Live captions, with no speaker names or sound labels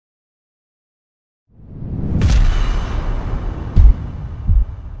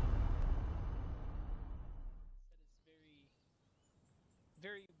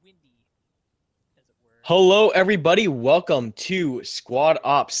Hello, everybody. Welcome to Squad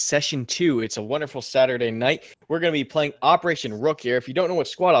Ops Session 2. It's a wonderful Saturday night. We're going to be playing Operation Rook here. If you don't know what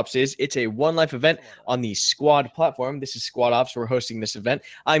Squad Ops is, it's a one-life event on the Squad platform. This is Squad Ops. We're hosting this event.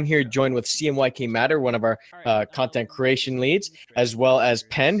 I'm here joined with CMYK Matter, one of our content creation leads, as well as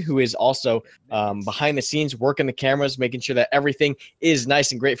Penn, who is also behind the scenes, working the cameras, making sure that everything is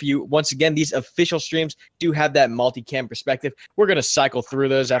nice and great for you. Once again, these official streams do have that multi-cam perspective. We're going to cycle through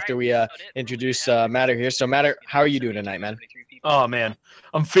those after we introduce Matter here. So Matter, how are you doing tonight, man? Oh man,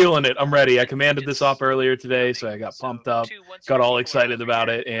 I'm feeling it. I'm ready. I commanded this op earlier today, so I got pumped up, got all excited about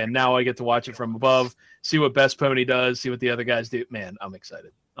it, and now I get to watch it from above, see what Best Pony does, see what the other guys do. Man, I'm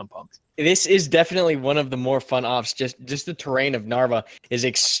excited. I'm pumped. This is definitely one of the more fun ops. Just the terrain of Narva is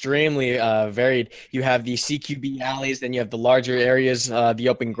extremely varied. You have the CQB alleys, then you have the larger areas, the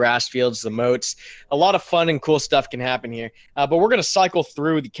open grass fields, the moats. A lot of fun and cool stuff can happen here. But we're going to cycle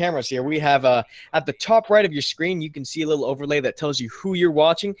through the cameras here. We have at the top right of your screen, you can see a little overlay that tells you who you're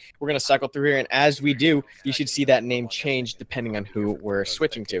watching. We're going to cycle through here, and as we do, you should see that name change depending on who we're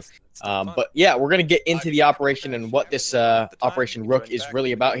switching to. But yeah, we're going to get into the operation and what this Operation Rook is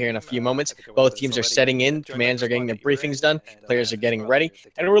really about here in a few moments. Both teams are setting in, commands are getting their briefings done, players are getting ready,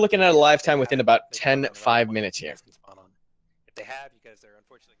 and we're looking at a live time within about 5 minutes here.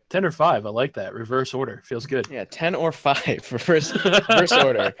 10 or 5, I like that. Reverse order, feels good. Yeah, 10 or 5, reverse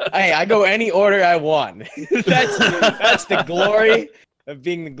order. Hey, I go any order I want. that's the glory of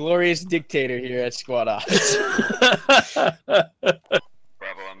being the glorious dictator here at Squad Ops. Bravo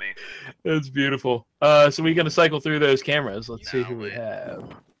on me. That's beautiful. So we're going to cycle through those cameras. Let's see who we have.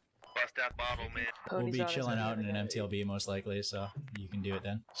 Bust that bottle, man. We'll be chilling out in an MTLB most likely, so you can do it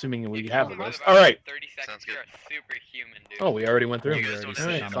then. Assuming we have a list. All right. 30 seconds. You're a superhuman, dude. Oh, we already went through.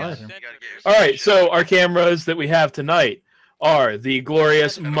 Fine. All right, so our cameras that we have tonight are the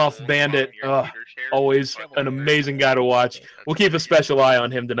glorious Muff Bandit. Always an amazing guy to watch. We'll keep a special eye on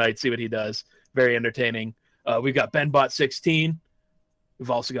him tonight, see what he does. Very entertaining. We've got BenBot16.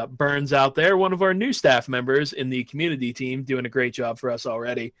 We've also got Burns out there, one of our new staff members in the community team, doing a great job for us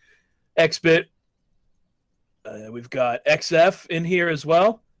already. XBit. We've got XF in here as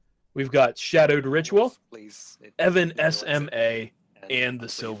well. We've got Shadowed Ritual, Evan SMA, and the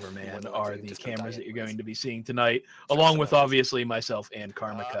Silverman are the cameras that you're going to be seeing tonight, along with obviously myself and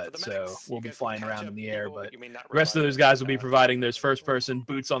Karma Cut. So we'll be flying around in the air, but the rest of those guys will be providing those first-person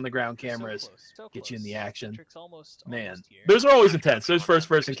boots-on-the-ground cameras, get you in the action. Man, those are always intense. Those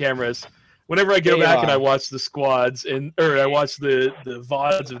first-person cameras. Whenever I go back and I watch the squads or I watch the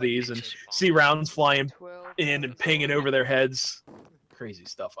VoDs of these and see rounds flying in and pinging over their heads. Crazy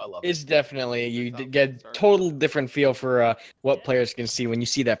stuff. I love it. It's definitely, you get a total different feel for what players can see when you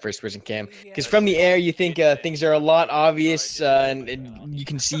see that first person cam. Because from the air, you think things are a lot obvious and you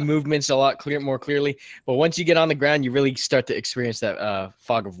can see movements a lot more clearly. But once you get on the ground, you really start to experience that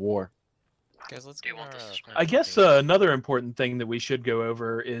fog of war. Guys, let's I guess another important thing that we should go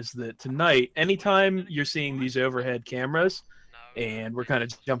over is that tonight, anytime you're seeing these overhead cameras, and we're kind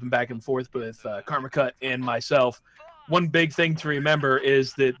of jumping back and forth with Karma Cut and myself, one big thing to remember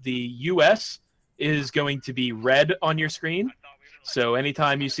is that the US is going to be red on your screen. So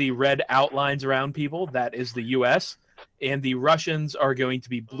anytime you see red outlines around people, that is the US. And the Russians are going to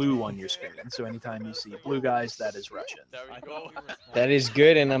be blue on your screen. So anytime you see blue guys, that is Russian. That is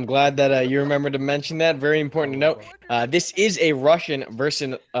good, and I'm glad that you remember to mention that. Very important to note. This is a Russian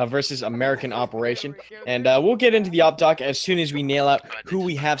versus American operation, and we'll get into the op talk as soon as we nail out who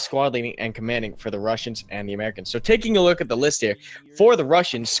we have squad leading and commanding for the Russians and the Americans. So taking a look at the list here, for the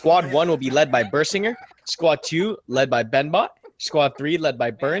Russians, Squad 1 will be led by Bursinger, Squad 2 led by BenBot, Squad 3 led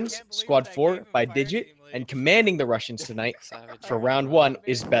by Burns, Squad 4 by Digit, and commanding the Russians tonight for round 1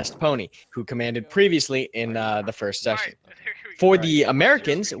 is Best Pony, who commanded previously in the first session. For the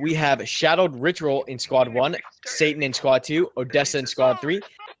Americans, we have Shadowed Ritual in Squad 1, Satan in Squad 2, Odessa in Squad 3,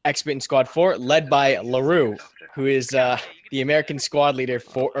 XBit in Squad 4, led by LaRue, who is the American squad leader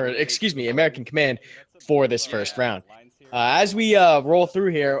American command for this first round. As we roll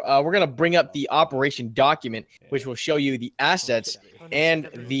through here, we're going to bring up the operation document, which will show you the assets and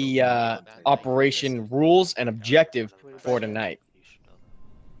the operation rules and objective for tonight.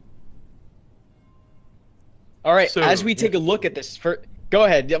 All right, so, as we take a look at this, go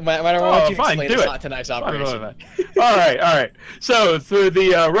ahead. Why don't you explain tonight's operation? All right. So for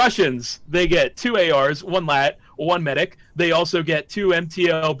the Russians, they get 2 ARs, 1 LAT, 1 medic. They also get 2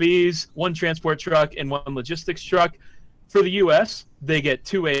 MTLBs, 1 transport truck, and 1 logistics truck. For the U.S., they get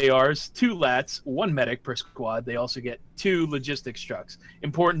 2 ARs, 2 LATs, 1 medic per squad. They also get 2 logistics trucks.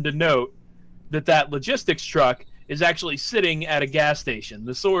 Important to note that logistics truck is actually sitting at a gas station.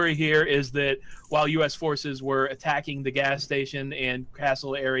 The story here is that while U.S. forces were attacking the gas station and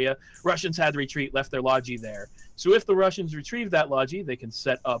castle area, Russians had to retreat, left their Logi there. So if the Russians retrieve that Logi, they can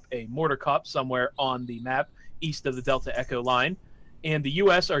set up a mortar cup somewhere on the map east of the Delta Echo line, and the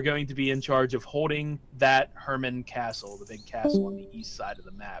U.S. are going to be in charge of holding that Herman Castle, the big castle on the east side of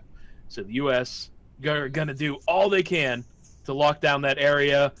the map. So the U.S. are going to do all they can to lock down that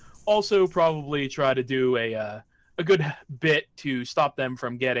area. Also, probably try to do a good bit to stop them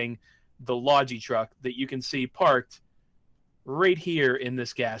from getting the Logi truck that you can see parked right here in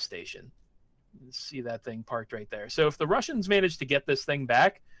this gas station. See that thing parked right there. So if the Russians manage to get this thing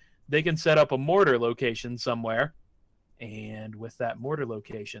back, they can set up a mortar location somewhere, and with that mortar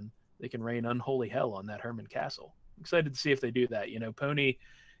location, they can rain unholy hell on that Herman Castle. I'm excited to see if they do that. You know, Pony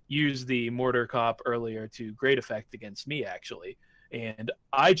used the mortar cop earlier to great effect against me, actually, and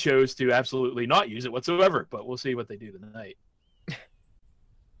I chose to absolutely not use it whatsoever, but we'll see what they do tonight.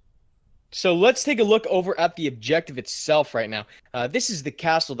 So let's take a look over at the objective itself right now. This is the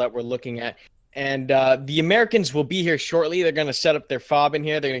castle that we're looking at. And the Americans will be here shortly. They're going to set up their fob in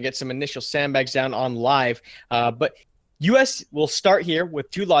here. They're going to get some initial sandbags down on live. But U.S. will start here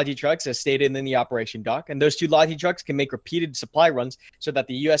with 2 Logi trucks, as stated in the operation doc. And those 2 Logi trucks can make repeated supply runs so that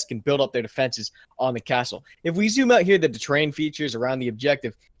the U.S. can build up their defenses on the castle. If we zoom out here, the terrain features around the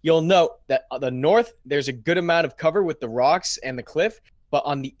objective, you'll note that on the north, there's a good amount of cover with the rocks and the cliff. But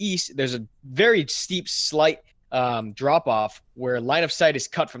on the east, there's a very steep, slight drop-off where line of sight is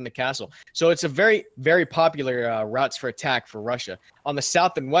cut from the castle. So it's a very, very popular routes for attack for Russia. On the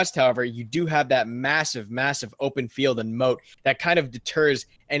south and west, however, you do have that massive, massive open field and moat that kind of deters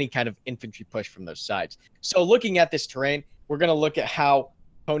any kind of infantry push from those sides. So looking at this terrain, we're going to look at how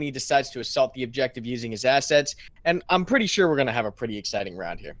Pony decides to assault the objective using his assets, and I'm pretty sure we're going to have a pretty exciting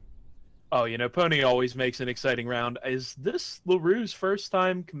round here. Oh, you know, Pony always makes an exciting round. Is this LaRue's first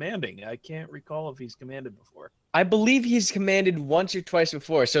time commanding? I can't recall if he's commanded before. I believe he's commanded once or twice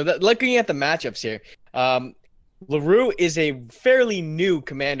before. So looking at the matchups here, LaRue is a fairly new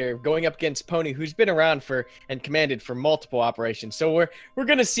commander going up against Pony, who's been around for and commanded for multiple operations. So we're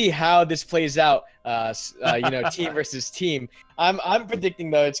gonna see how this plays out. You know, team versus team. I'm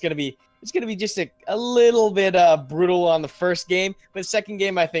predicting though it's gonna be just a little bit brutal on the first game, but second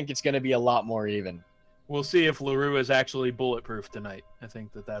game I think it's gonna be a lot more even. We'll see if LaRue is actually bulletproof tonight. I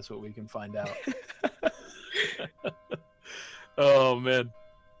think that's what we can find out. Oh man,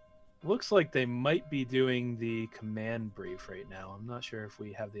 looks like they might be doing the command brief right now. I'm not sure if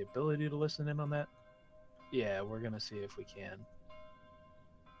we have the ability to listen in on that. Yeah, we're gonna see if we can.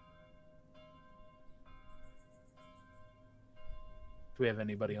 Do we have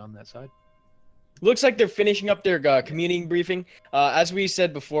anybody on that side? Looks like they're finishing up their communing briefing. As we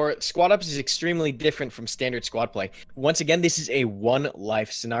said before, Squad Ops is extremely different from standard squad play. Once again, this is a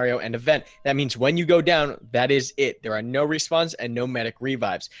one-life scenario and event. That means when you go down, that is it. There are no respawns and no medic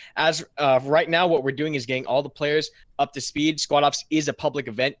revives. As right now, what we're doing is getting all the players up to speed. Squad Ops is a public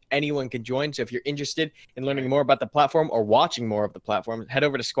event. Anyone can join. So if you're interested in learning more about the platform or watching more of the platform, head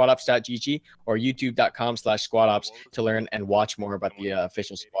over to squadops.gg or youtube.com/squadops to learn and watch more about the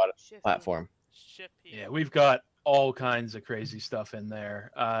official Squad Ops platform. Yeah, we've got all kinds of crazy stuff in there.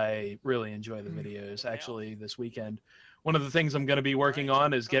 I really enjoy the videos. Actually, this weekend, one of the things I'm going to be working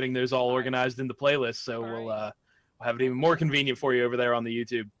on is getting those all organized into playlists. So we'll have it even more convenient for you over there on the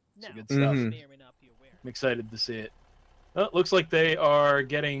YouTube. It's good stuff. I'm excited to see it. Well, it looks like they are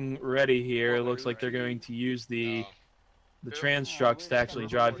getting ready here. It looks like they're going to use the trans trucks to actually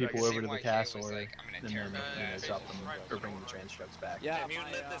drive people over to the castle, and then drop them or bring the trans trucks back. Yeah,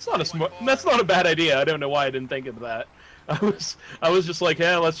 that's not a bad idea. I don't know why I didn't think of that. I was just like,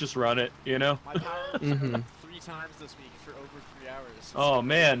 yeah, let's just run it, you know. My power was 3 times this week for over 3 hours. It's oh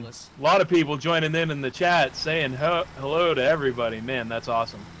man, a lot of people joining in the chat saying hello to everybody. Man, that's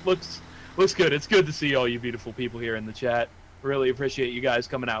awesome. Looks good. It's good to see all you beautiful people here in the chat. Really appreciate you guys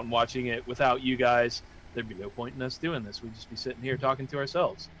coming out and watching it. Without you guys, there'd be no point in us doing this. We'd just be sitting here talking to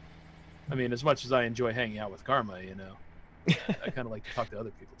ourselves. I mean, as much as I enjoy hanging out with Karma, you know, I kind of like to talk to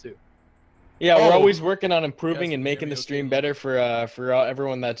other people too. Yeah, we're always working on improving and making the stream better for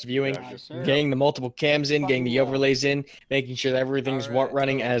everyone that's viewing. Getting the multiple cams in, getting the overlays in, making sure that everything's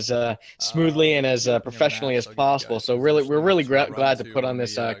running as smoothly and as professionally as possible. So we're really glad to put on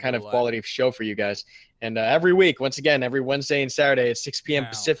this kind of quality of show for you guys. And every week, once again, every Wednesday and Saturday at 6 p.m.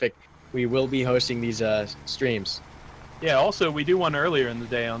 Pacific, we will be hosting these streams. Yeah, also, we do one earlier in the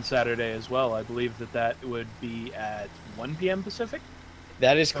day on Saturday as well. I believe that would be at 1 p.m. Pacific.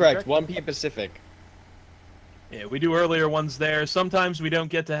 That is correct, 1 p.m. Pacific. Yeah, we do earlier ones there. Sometimes we don't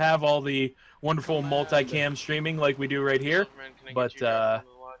get to have all the wonderful multicam streaming like we do right here, but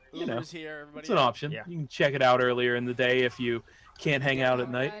you know, Uber's here, everybody. it's an option. Yeah. You can check it out earlier in the day if you can't hang out at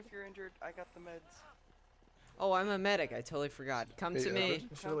night. If you're injured, I got the meds. Oh, I'm a medic. I totally forgot. Come to me.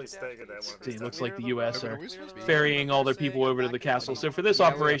 See, it looks like the U.S. are ferrying all their people over to the castle. So for this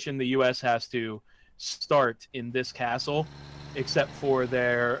operation, the U.S. has to start in this castle, except for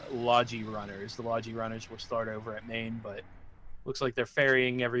their Logi runners. The Logi runners will start over at Maine, but looks like they're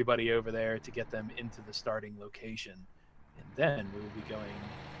ferrying everybody over there to get them into the starting location. And then we will be going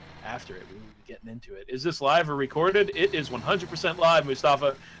after it. We will be getting into it. Is this live or recorded? It is 100% live,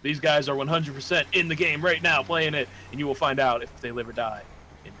 Mustafa. These guys are 100% in the game right now playing it, and you will find out if they live or die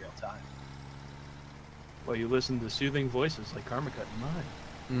in real time. Well, you listen to soothing voices like Karma Cut and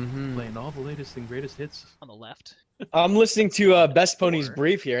mine, playing all the latest and greatest hits. On the left. I'm listening to Best Pony's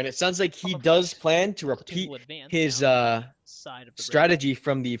brief here, and it sounds like he does plan to repeat his strategy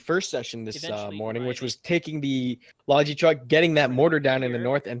from the first session this morning, which was taking the Logi truck, getting that mortar down in the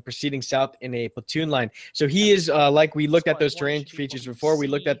north, and proceeding south in a platoon line. So he is, like we looked at those terrain features before, we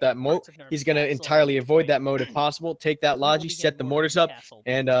looked at that moat. He's going to entirely avoid that moat if possible, take that Logi, set the mortars up,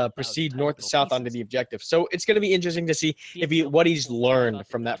 and proceed north to south onto the objective. So it's going to be interesting to see if what he's learned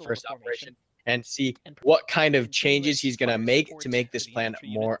from that first operation, and see what kind of changes he's going to make this plan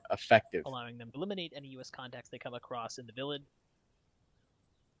more effective. Allowing them to eliminate any U.S. contacts they come across in the village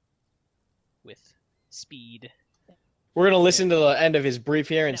with speed. We're going to listen to the end of his brief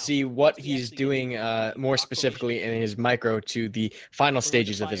here and see what he's doing more specifically in his micro to the final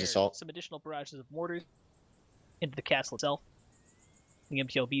stages of his assault. Some additional barrages of mortars into the castle itself. The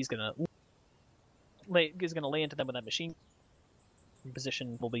MTLB is going to lay into them with that machine.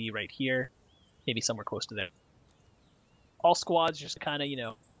 Position will be right here. Maybe somewhere close to there. All squads just kind of, you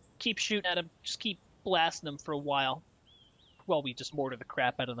know, keep shooting at them, just keep blasting them for a while we just mortar the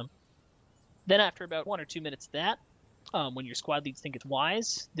crap out of them. Then after about 1 or 2 minutes of that, when your squad leads think it's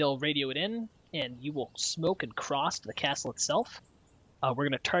wise, they'll radio it in, and you will smoke and cross to the castle itself. We're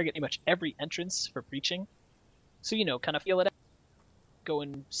going to target pretty much every entrance for breaching. So, you know, kind of feel it out. Go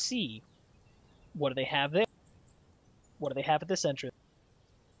and see, what do they have there? What do they have at this entrance?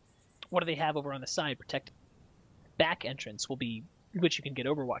 What do they have over on the side? Protect back entrance will be, which you can get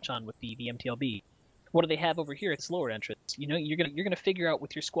Overwatch on with the MTLB. What do they have over here at this lower entrance? You know, you're gonna figure out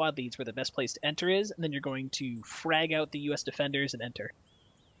with your squad leads where the best place to enter is, and then you're going to frag out the U.S. defenders and enter.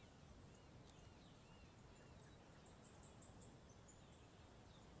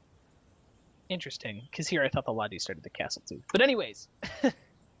 Interesting, because here I thought the Lodi started the castle too. But anyways,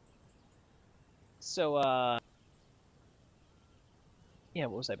 so yeah,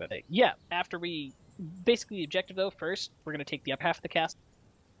 what was I about to say? Yeah, after we... Basically, the objective, though, first, we're going to take the up half of the castle.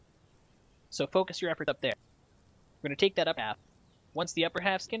 So focus your efforts up there. We're going to take that up half. Once the upper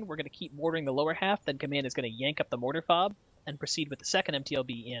half's in, we're going to keep mortaring the lower half, then command is going to yank up the mortar fob, and proceed with the second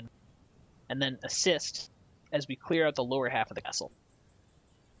MTLB in, and then assist as we clear out the lower half of the castle.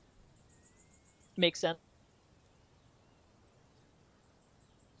 Makes sense?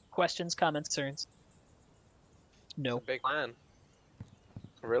 Questions, comments, concerns? No. It's a big plan.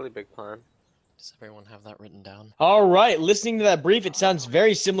 A really big plan. Does everyone have that written down? All right, listening to that brief, it sounds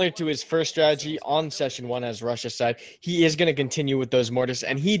very similar to his first strategy on session 1 as Russia's side. He is going to continue with those mortars,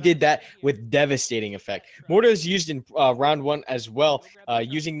 and he did that with devastating effect. Mortars used in round 1 as well,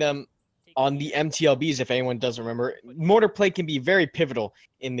 using them on the MTLBs, if anyone doesn't remember. Mortar play can be very pivotal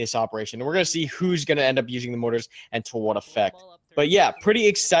in this operation, and we're going to see who's going to end up using the mortars and to what effect. But yeah, pretty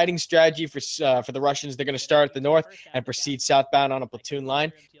exciting strategy for the Russians. They're going to start at the north and proceed southbound on a platoon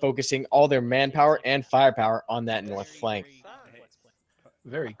line, focusing all their manpower and firepower on that north flank.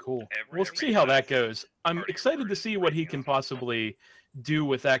 Very cool. We'll see how that goes. I'm excited to see what he can possibly do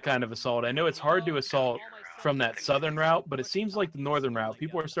with that kind of assault. I know it's hard to assault from that southern route, but it seems like the northern route,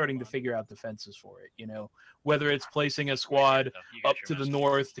 people are starting to figure out defenses for it, you know, whether it's placing a squad up to the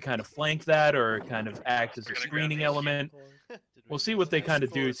north to kind of flank that or kind of act as a screening element. We'll see what they kind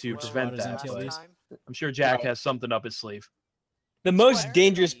of do to prevent that, but I'm sure Jack has something up his sleeve. The most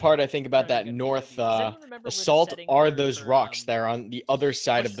dangerous part, I think, about that north assault are those rocks that are on the other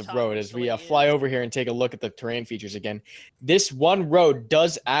side of the road. As we fly over here and take a look at the terrain features again, this one road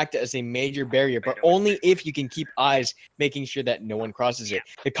does act as a major barrier, but only if you can keep eyes making sure that no one crosses it.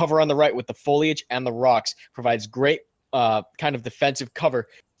 The cover on the right with the foliage and the rocks provides great kind of defensive cover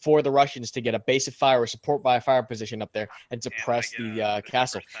for the Russians to get a base of fire or support by a fire position up there and suppress the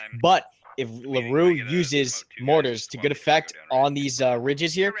castle. But if LaRue uses mortars to good effect on these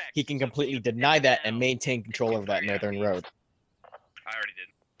ridges here, he can completely deny that and maintain control over that northern road. I already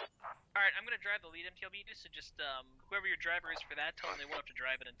did. Alright, I'm gonna drive the lead MTLB, so just whoever your driver is for that, tell them they won't have to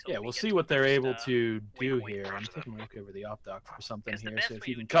drive it until Yeah, we we'll get see to what the they're first, able to do waypoint. here. I'm taking a look over the op doc for something 'Cause the here, best so if way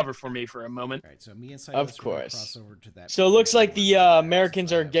you you can would cover do- for me for a moment. All right, so me and Of Silas are gonna course. cross over to that So it looks like the point.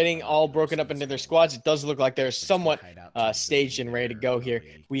 Americans are getting all broken up into their squads. It does look like they're Just gonna somewhat hide out to the staged and ready to building go while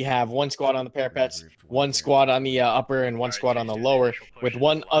here. we We have one squad on the parapets, regrouped one there. squad on the upper, and one squad on the lower, with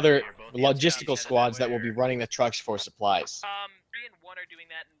one other logistical squads that will be running the trucks for supplies. 3 and 1 are doing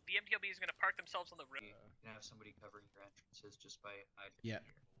that, and the MTLB is gonna park themselves on the road. Have somebody covering your entrances just by Yeah,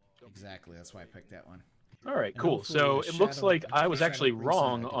 exactly. That's why I picked that one. All right, And cool. hopefully So the it looks shadow- like I was shadow actually brings some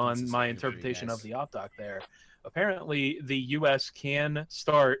wrong on defensive my security for you interpretation of guys. the op doc there. Apparently, the U.S. can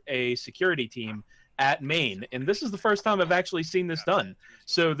start a security team at Maine, and this is the first time I've actually seen this done.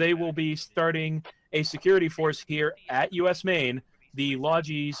 So they will be starting a security force here at U.S. Maine. The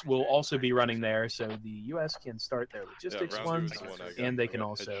Lodgies will also be running there, so the U.S. can start their logistics ones, and they can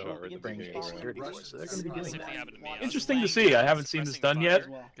also bring a security force. So they're going to be doing that. Interesting to see. I haven't seen this done yet,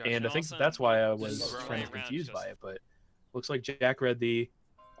 and I think that's why I was kind of confused by it. But looks like Jack read the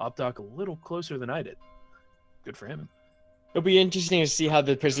op doc a little closer than I did. Good for him. It'll be interesting to see how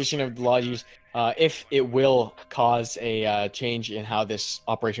the position of the Lodgies, if it will cause a change in how this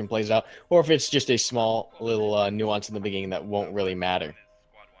operation plays out, or if it's just a small little nuance in the beginning that won't really matter.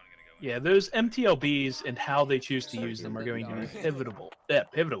 Yeah, those MTLBs and how they choose to use them are going to be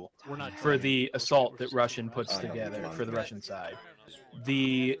pivotal for the assault that Russian puts together for the Russian side.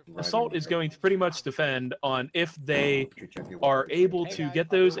 The assault is going to pretty much defend on if they are able to get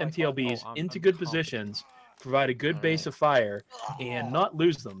those MTLBs into good positions, provide a good base of fire, and not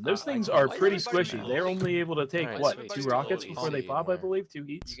lose them. Those things are pretty squishy. They're only able to take, what, 2 rockets before they pop, I believe? 2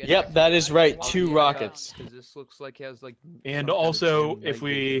 heats? Yep, that is right. 2 rockets. This looks like it has like. And also, if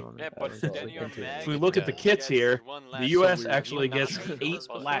we look at the kits here, the U.S. actually gets 8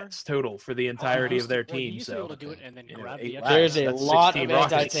 lats total for the entirety of their team. So, There's a lot of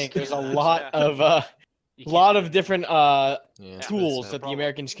anti-tank. There's a lot of different tools that the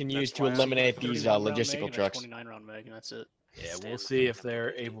Americans can use to eliminate these logistical trucks. Yeah, we'll see if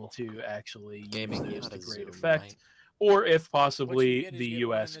they're able to actually use those to great effect, or if possibly the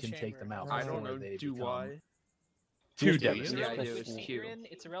U.S. can take them out before they become too devastating.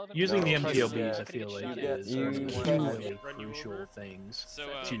 Using the MTLBs, I feel like, is one of the really crucial things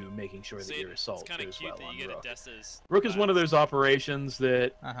to making sure that your assault goes well on Rook. Rook is one of those operations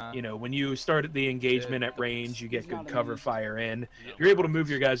that, you know, when you start the engagement at range, you get good cover fire in. You're able to move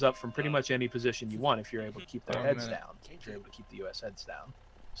your guys up from pretty much any position you want if you're able to keep their heads down, if you're able to keep the U.S. heads down.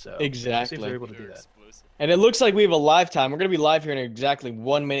 So, exactly. see if they're able to do that. And it looks like we have a live time. We're going to be live here in exactly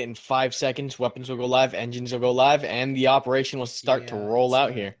 1 minute and 5 seconds. Weapons will go live, engines will go live, and the operation will start to roll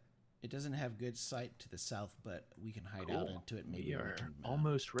out here. It doesn't have good sight to the south, but we can hide out into it. Maybe We are can,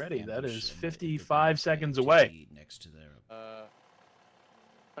 almost ready. That ambush is them if 55 they're seconds paying away. attention next to their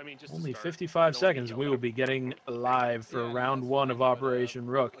Only 55 seconds, and we will be getting live for round 1 of Operation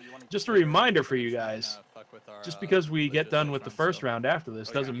Rook. Just a reminder for you guys, just because we get done with the first round after this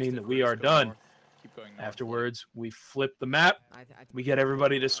doesn't mean that we are done. Afterwards, we flip the map. We get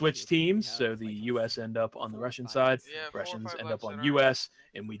everybody to switch teams, so the U.S. end up on the Russian side, Russians end up on U.S.,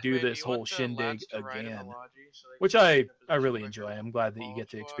 and we do this whole shindig again, which I really enjoy. I'm glad that you get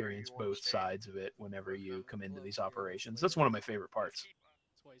to experience both sides of it whenever you come into these operations. That's one of my favorite parts.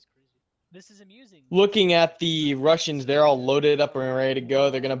 This is amusing. Looking at the Russians, they're all loaded up and ready to go.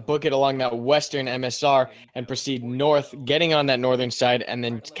 They're going to book it along that western MSR and proceed north, getting on that northern side, and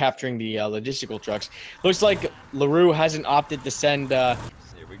then capturing the logistical trucks. Looks like LaRue hasn't opted to send...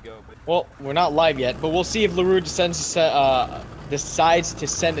 well, we're not live yet, but we'll see if LaRue decides to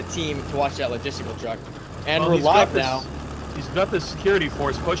send a team to watch that logistical truck. And we're live now. He's got this security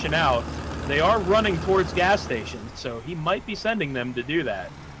force pushing out. They are running towards gas stations, so he might be sending them to do that.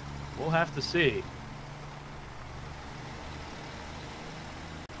 We'll have to see.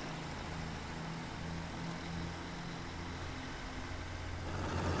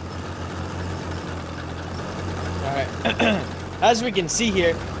 All right. As we can see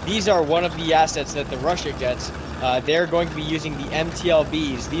here, these are one of the assets that the Russia gets. They're going to be using the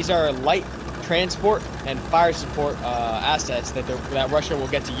MTLBs. These are light transport and fire support assets that Russia will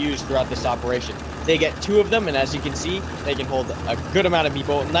get to use throughout this operation. They get 2 of them, and as you can see, they can hold a good amount of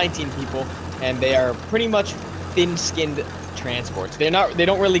people, 19 people, and they are pretty much thin-skinned transports. They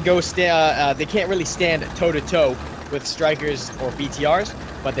don't really they can't really stand toe-to-toe with strikers or BTRs,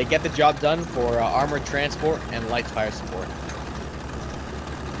 but they get the job done for armored transport and light fire support.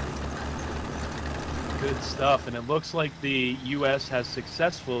 Good stuff, and it looks like the U.S. has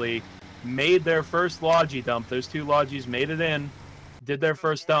successfully made their first Logi dump. Those 2 Logis made it in. did their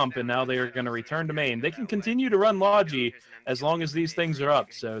first dump, and now they are going to return to main. They can continue to run Logi as long as these things are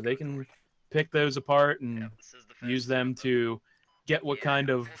up, so they can pick those apart and use them to get what kind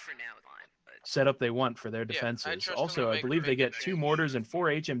of setup they want for their defenses. Also, I believe they get 2 mortars and 4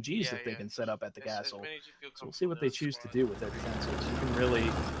 HMGs that they can set up at the castle. So we'll see what they choose to do with their defenses. You can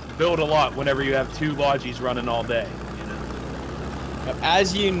really build a lot whenever you have 2 Logis running all day. You know?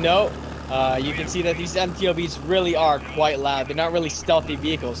 As you know, you can see that these MTLBs really are quite loud. They're not really stealthy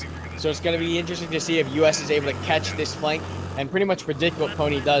vehicles. So it's going to be interesting to see if US is able to catch this flank and pretty much predict what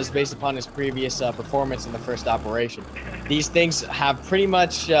Pony does based upon his previous performance in the first operation. These things have pretty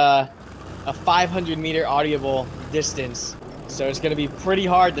much a 500-meter audible distance, so it's going to be pretty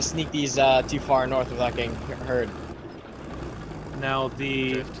hard to sneak these too far north without getting heard. Now,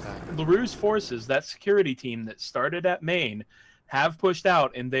 the LaRue's forces, that security team that started at main, have pushed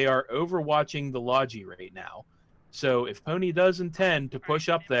out, and they are overwatching the Logi right now. So if Pony does intend to push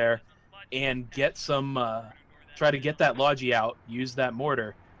up there and get some, try to get that Logi out, use that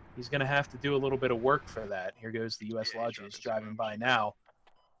mortar, he's going to have to do a little bit of work for that. Here goes the U.S. Logis driving by now.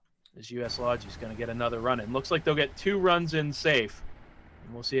 This U.S. Lodge is going to get another run in. Looks like they'll get 2 runs in safe.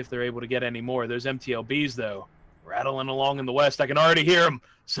 And we'll see if they're able to get any more. Those MTLBs, though, rattling along in the west. I can already hear them.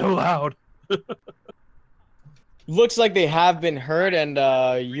 So loud. Looks like they have been heard, and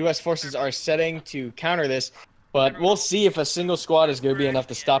U.S. forces are setting to counter this. But we'll see if a single squad is going to be enough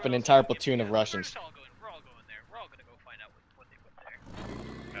to stop an entire platoon of Russians.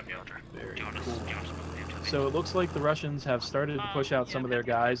 Very cool. So it looks like the Russians have started to push out some of their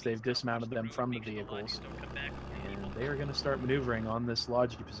guys. They've dismounted them from the vehicles. And they are going to start maneuvering on this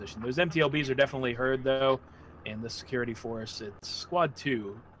Logi position. Those MTLBs are definitely heard, though. And the security force, it's Squad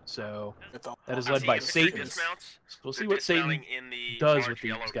 2. So that is led by Satan. So we'll see what Satan does with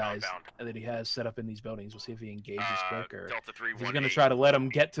these guys that he has set up in these buildings. We'll see if he engages quick, or if he's going to try to let them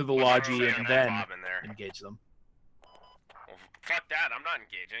get to the Logi and then engage them. Well, fuck that. I'm not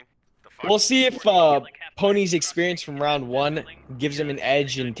engaging. We'll see if Pony's experience from round 1 gives him an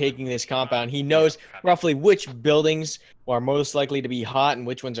edge in taking this compound. He knows roughly which buildings are most likely to be hot and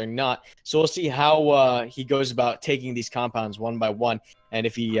which ones are not. So we'll see how he goes about taking these compounds one by one, and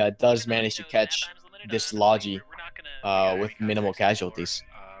if he does manage to catch this Logi with minimal casualties.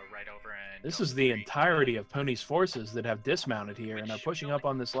 This is the entirety of Pony's forces that have dismounted here and are pushing up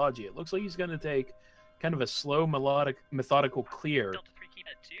on this Logi. It looks like he's going to take kind of a slow, methodical clear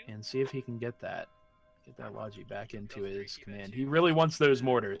and see if he can get that Logi back into his command. He really wants those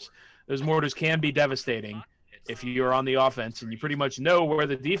mortars. Those mortars can be devastating if you're on the offense, and you pretty much know where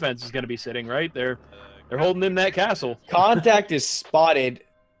the defense is going to be sitting, right? They're holding in that castle. Contact is spotted.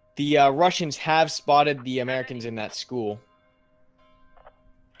 The Russians have spotted the Americans in that school.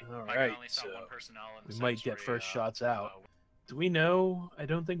 All right, so we might get first shots out. Do we know? I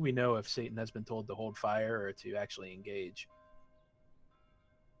don't think we know if Satan has been told to hold fire or to actually engage.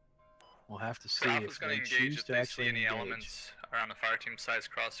 We'll have to see if they choose to actually engage. Elements around the fire team sites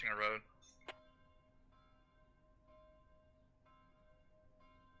crossing a road.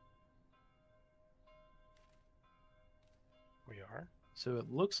 We are? So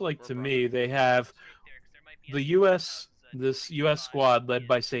it looks like to me they have the this U.S. squad led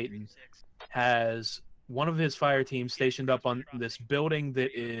by Satan has one of his fire teams stationed up on this building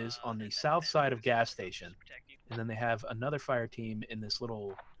that is on the south side of gas station. And then they have another fire team in this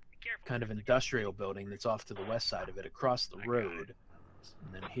little kind of industrial building that's off to the west side of it, across the road.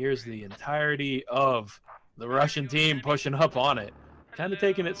 And then here's the entirety of the Russian team pushing up on it. Kind of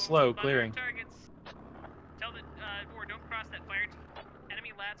taking it slow, clearing.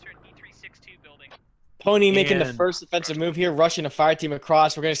 Pony making the first offensive move here, rushing a fire team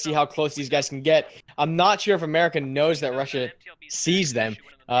across. We're going to see how close these guys can get. I'm not sure if America knows that Russia sees them.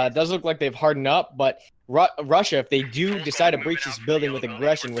 It does look like they've hardened up, but Russia, if they do decide to breach this building with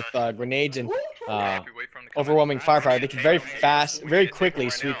aggression, with grenades and overwhelming firepower, they can very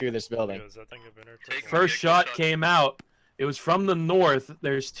quickly sweep through this building. First shot came out. It was from the north.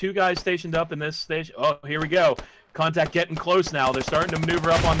 There's 2 guys stationed up in this station. Oh, here we go. Contact getting close now. They're starting to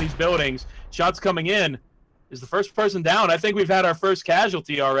maneuver up on these buildings. Shots coming in. Is the first person down? I think we've had our first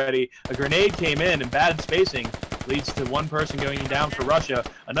casualty already. A grenade came in, and bad spacing leads to 1 person going down for Russia.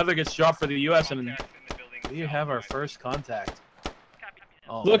 Another gets shot for the U.S., and we have our first contact.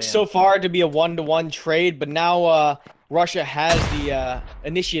 Oh, looks so far to be a 1-to-1 trade, but now Russia has the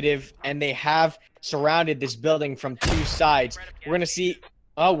initiative, and they have surrounded this building from 2 sides. We're going to see...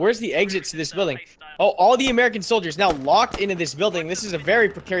 where's the exit to this building? Oh, all the American soldiers now locked into this building. This is a very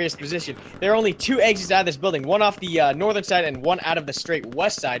precarious position. There are only 2 exits out of this building, one off the northern side and one out of the straight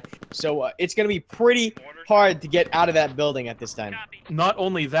west side. So it's going to be pretty hard to get out of that building at this time. Not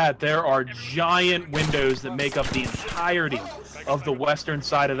only that, there are giant windows that make up the entirety of the western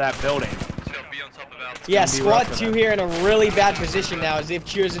side of that building. Yeah, Squad 2 here in a really bad position now as they've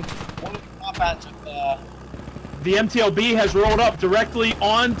chosen one of the top hats with The MTLB has rolled up directly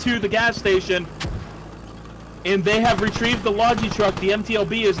onto the gas station, and they have retrieved the Logi truck. The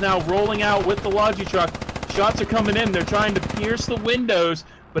MTLB is now rolling out with the Logi truck. Shots are coming in. They're trying to pierce the windows,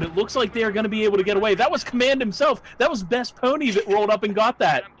 but it looks like they are going to be able to get away. That was Command himself. That was Best Pony that rolled up and got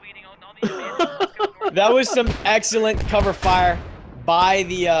that. That was some excellent cover fire by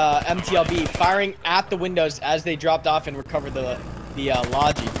the MTLB, firing at the windows as they dropped off and recovered the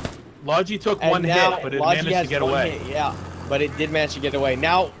Logi. Logi took one hit, but it managed to get away. Hit, yeah, but it did manage to get away.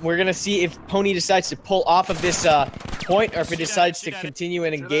 Now we're going to see if Pony decides to pull off of this point or if it decides to continue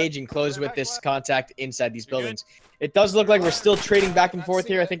and engage and close with this contact inside these buildings. It does look like we're still trading back and forth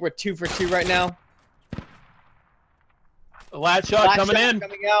here. I think we're 2 for 2 right now. A lat shot coming in.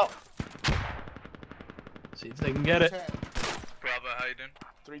 Coming out. See if they can get it. Bravo, how you doing?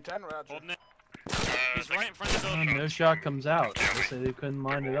 310, Roger. He's right in front of the Oh, building. no shot comes out. They say they couldn't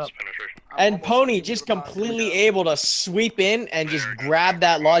line it up. And Pony just completely able to sweep in and just grab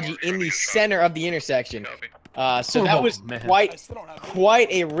that Logi in the center of the intersection. So that was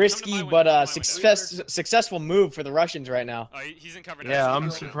quite a risky but successful move for the Russians right now. He's in cover. Yeah, I'm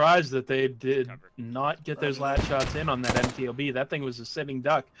surprised that they did not get those lat shots in on that MTLB. That thing was a sitting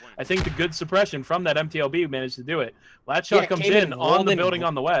duck. I think the good suppression from that MTLB managed to do it. Lat shot comes in on the building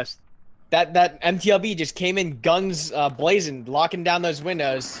on the west. That MTLB just came in guns blazing, locking down those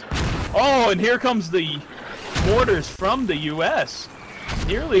windows. Oh, and here comes the mortars from the U.S.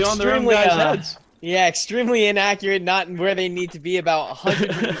 Nearly on their own guys' heads. Yeah, extremely inaccurate, not where they need to be, about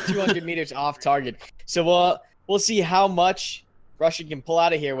 100, 200 meters off target. So we'll see how much Russia can pull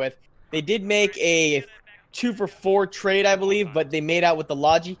out of here with. They did make a 2 for 4 trade, I believe, but they made out with the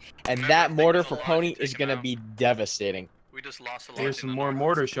Logi, and that mortar for Pony is going to be devastating. We just lost a lot. There's some more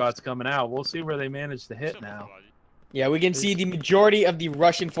mortar shots coming out. We'll see where they manage to hit now. Yeah, we can see the majority of the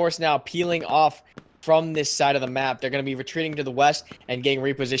Russian force now peeling off from this side of the map. They're going to be retreating to the west and getting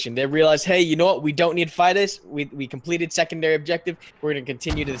repositioned. They realize, hey, you know what? We don't need to fight this. We completed secondary objective. We're going to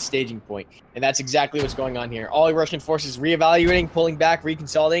continue to the staging point. And that's exactly what's going on here. All Russian forces reevaluating, pulling back,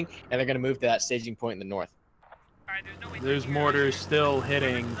 reconsolidating, and they're going to move to that staging point in the north. There's mortars still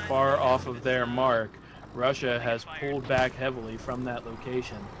hitting far off of their mark. Russia has pulled back heavily from that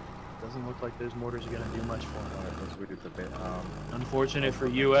location. Doesn't look like those mortars are going to do much for them. Unfortunate for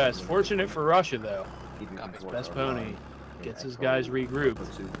U.S. Fortunate for Russia, though. Best Pony gets his guys regrouped.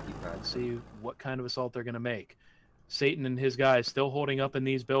 Let's see what kind of assault they're going to make. Satan and his guys still holding up in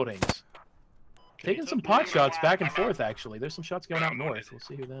these buildings. Taking some pot shots back and forth, actually. There's some shots going out north. We'll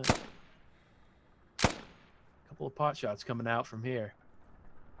see who that... Couple of pot shots coming out from here.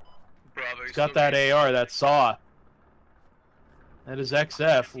 He's got that AR, that saw. That is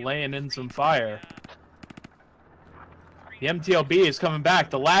XF laying in some fire. The MTLB is coming back.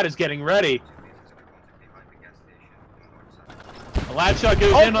 The lat is getting ready. The lat shot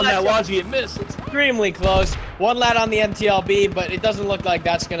goes in on that Logi. It missed. Extremely close. One lat on the MTLB, but it doesn't look like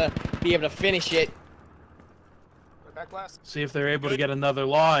that's going to be able to finish it. See if they're able to get another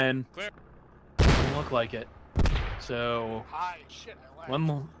law in. Doesn't look like it. So,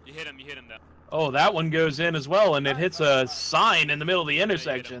 one. You hit him though. Oh, that one goes in as well, and it hits a sign in the middle of the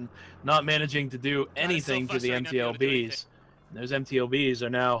intersection, not managing to do anything to the MTLBs. And those MTLBs are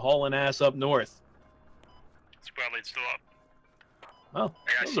now hauling ass up north. Squad lead's still up. Well,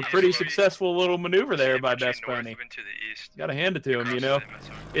 that was a pretty successful little maneuver there by Best Pony. Gotta hand it to him, you know.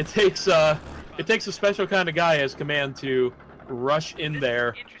 It takes a special kind of guy as command to rush in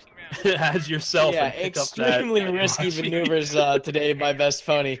there as yourself and pick up that. Extremely risky maneuvers today by Best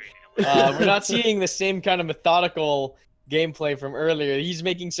Pony. We're not seeing the same kind of methodical gameplay from earlier. He's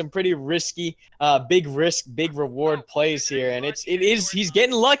making some pretty risky, big risk, big reward plays here, and he's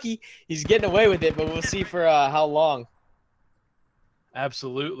getting lucky. He's getting away with it, but we'll see for how long.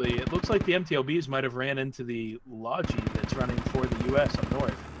 Absolutely. It looks like the MTLBs might have ran into the Logi that's running for the U.S. up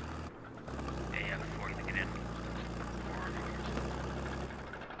north.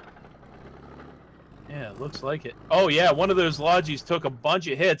 Yeah, it looks like it. Oh, yeah, one of those Logis took a bunch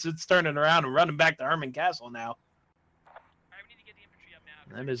of hits. It's turning around and running back to Herman Castle now.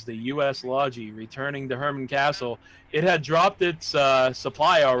 That is the U.S. Logi returning to Herman Castle. It had dropped its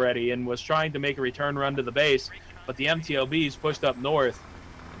supply already and was trying to make a return run to the base, but the MTLBs pushed up north.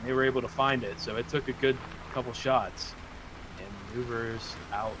 They were able to find it, so it took a good couple shots. And maneuvers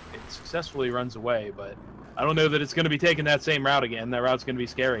out. It successfully runs away, but I don't know that it's going to be taking that same route again. That route's going to be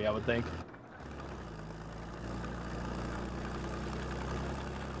scary, I would think.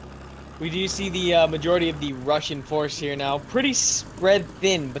 We do see the majority of the Russian force here now. Pretty spread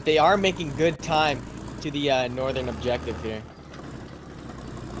thin, but they are making good time to the northern objective here.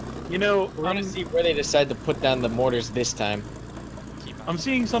 You know, we're going to see where they decide to put down the mortars this time. I'm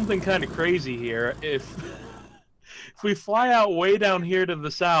seeing something kind of crazy here. If we fly out way down here to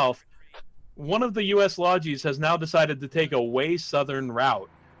the south, one of the U.S. Lodges has now decided to take a way southern route.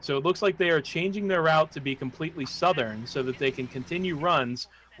 So it looks like they are changing their route to be completely southern so that they can continue runs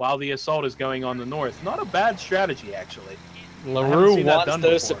while the assault is going on the north. Not a bad strategy, actually. LaRue wants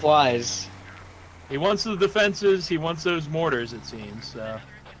those supplies. He wants the defenses. He wants those mortars, it seems. So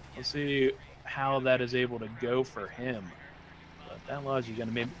we'll see how that is able to go for him. But that Lodge is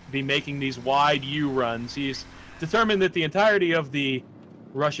going to be making these wide U runs. He's determined that the entirety of the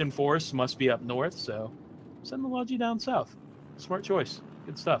Russian force must be up north, so send the Lodge down south. Smart choice.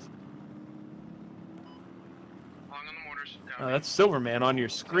 Good stuff. That's Silverman on your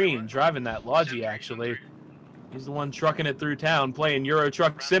screen, driving that Logi, actually. He's the one trucking it through town, playing Euro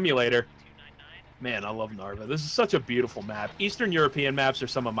Truck Simulator. Man, I love Narva. This is such a beautiful map. Eastern European maps are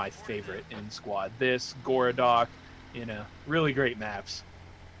some of my favorite in Squad. This, Gorodok, you know, really great maps.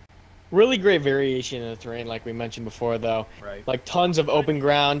 Really great variation in the terrain, like we mentioned before, though. Right. Like tons of open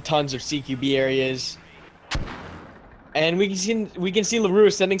ground, tons of CQB areas. And we can see LaRue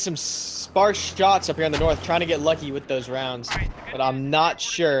sending some sparse shots up here in the north, trying to get lucky with those rounds. But I'm not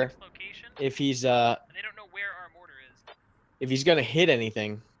sure if he's gonna hit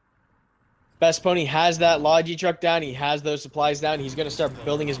anything. Best Pony has that Logi truck down. He has those supplies down. He's gonna start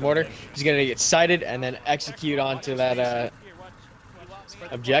building his mortar. He's gonna get sighted and then execute onto that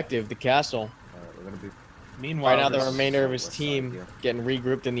objective, the castle. We're gonna be. Meanwhile, right now the remainder of his team getting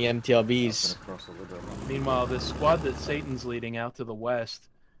regrouped in the MTLBs. Meanwhile, this squad that Satan's leading out to the west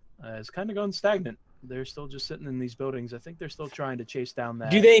is kind of going stagnant. They're still just sitting in these buildings. I think they're still trying to chase down that.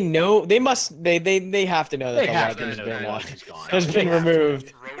 Do they know? They must. They have to know that the Logi has been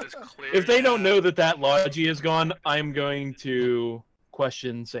removed. If they don't know that that Logi is gone, I'm going to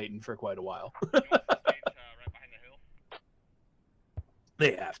question Satan for quite a while.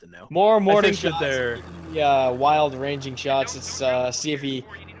 They have to know. More mortar shots. That they're wild ranging shots. Let's see if he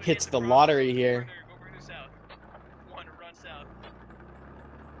hits the lottery here.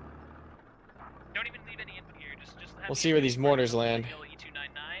 We'll see where these mortars land.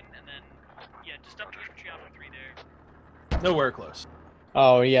 Nowhere close.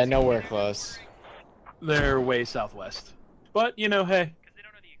 Oh yeah, nowhere close. They're way southwest. But you know, hey.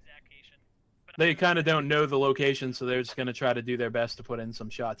 They kind of don't know the location, so they're just going to try to do their best to put in some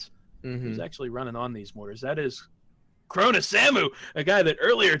shots. Who's actually running on these mortars? That is Cronus Samu, a guy that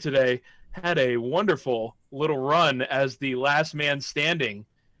earlier today had a wonderful little run as the last man standing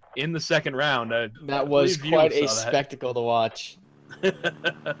in the second round. That was quite a spectacle to watch.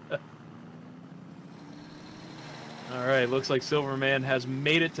 All right, looks like Silverman has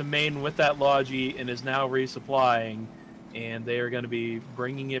made it to Maine with that Logi and is now resupplying. And they are going to be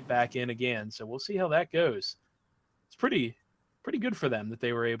bringing it back in again. So we'll see how that goes. It's pretty good for them that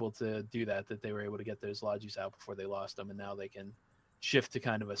they were able to do that they were able to get those Lodges out before they lost them, and now they can shift to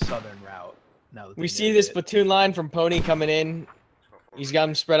kind of a southern route. Now that we see this platoon line from Pony coming in. He's got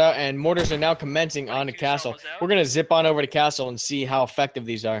them spread out, and mortars are now commencing on the castle. We're going to zip on over to castle and see how effective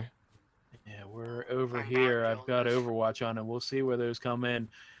these are. Yeah, we're over here. I've got Overwatch on, and we'll see where those come in.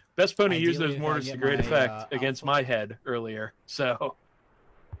 Best Pony used those mortars to great effect against my head earlier. So,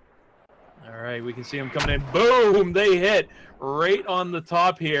 all right, we can see them coming in. Boom! They hit right on the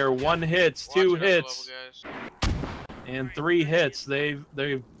top here. 1 hits, 2 hits, and 3 hits. They've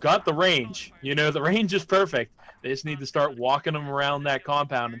got the range. You know, the range is perfect. They just need to start walking them around that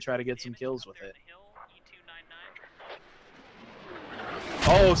compound and try to get some kills with it.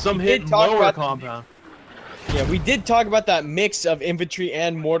 Oh, some hit lower compound. Yeah, we did talk about that mix of infantry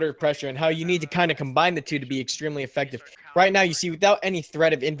and mortar pressure and how you need to kind of combine the two to be extremely effective. Right now, you see, without any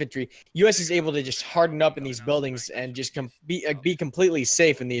threat of infantry, U.S. is able to just harden up in these buildings and just be completely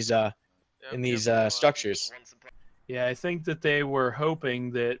safe in these structures. Yeah, I think that they were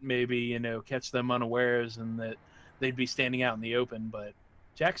hoping that maybe, you know, catch them unawares and that they'd be standing out in the open. But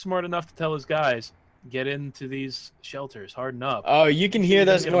Jack's smart enough to tell his guys, get into these shelters, harden up. Oh, you can hear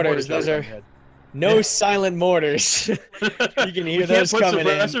those mortars. Those are... No silent mortars. You can hear those coming in.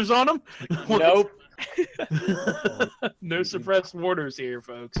 Suppressors on them? Nope. No suppressed mortars here,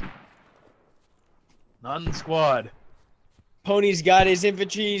 folks. Not in the squad. Pony's got his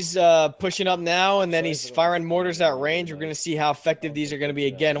infantry's pushing up now, and then he's firing mortars at range. We're going to see how effective these are going to be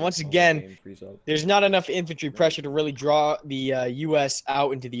again. Once again, there's not enough infantry pressure to really draw the U.S.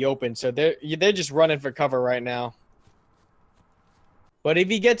 out into the open, so they're just running for cover right now. But if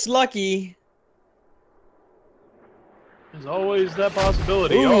he gets lucky... There's always that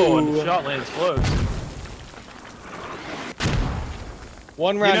possibility. Ooh. Oh, and the shot lands close.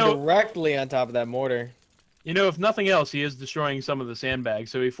 One round directly on top of that mortar. You know, if nothing else, he is destroying some of the sandbags,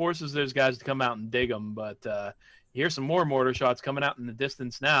 so he forces those guys to come out and dig them. But you hear some more mortar shots coming out in the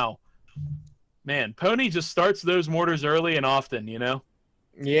distance now. Man, Pony just starts those mortars early and often, you know?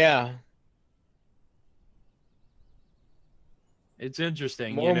 Yeah. It's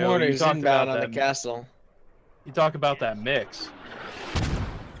interesting. More you know, mortars you talked inbound about on the castle. You talk about that mix.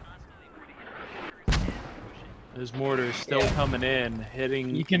 Those mortars still coming in,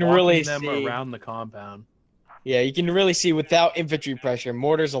 hitting You can really them see around the compound. Yeah, you can really see without infantry pressure,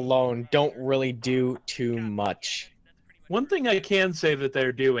 mortars alone don't really do too much. One thing I can say that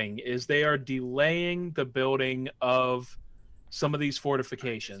they're doing is they are delaying the building of some of these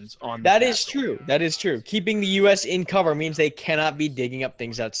fortifications on That is true. That is true. Keeping the U.S. in cover means they cannot be digging up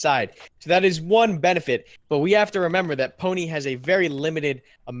things outside. So that is one benefit. But we have to remember that Pony has a very limited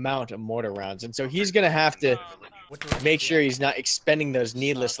amount of mortar rounds, and so he's going to have to make sure he's not expending those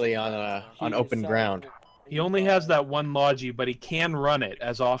needlessly on open ground. He only has that one Logi, but he can run it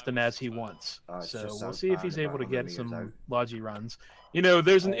as often as he wants. So we'll see if he's able to get some Logi runs. You know,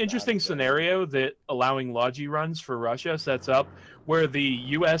 there's an interesting scenario that allowing Logi runs for Russia sets up where the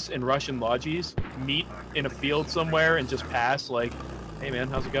U.S. and Russian Logis meet in a field somewhere and just pass like, hey man,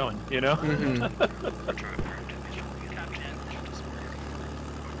 how's it going? You know?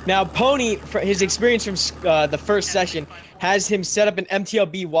 Now, Pony, his experience from the first session, has him set up an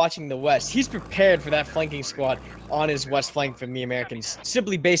MTLB watching the west. He's prepared for that flanking squad on his west flank from the Americans,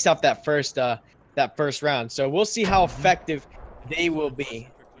 simply based off that first round. So we'll see how effective they will be.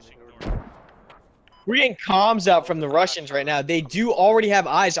 We're getting comms out from the Russians right now. They do already have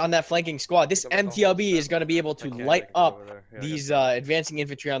eyes on that flanking squad. This MTLB is going to be able to light up these advancing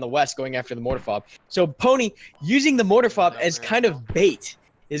infantry on the west going after the mortar fob. So Pony, using the mortar fob as kind of bait,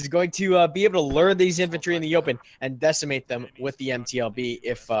 is going to be able to lure these infantry in the open and decimate them with the MTLB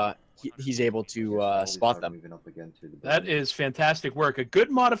if he's able to spot them. That is fantastic work. A good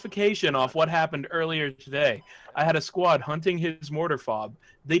modification off what happened earlier today. I had a squad hunting his mortar fob.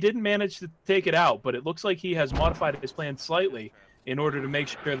 They didn't manage to take it out, but it looks like he has modified his plan slightly in order to make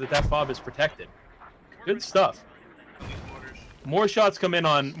sure that that fob is protected. Good stuff. More shots come in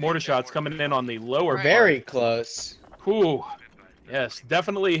on mortar shots coming in on the lower part. Very close. Ooh. Yes,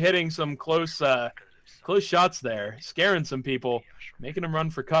 definitely hitting some close shots there, scaring some people, making them run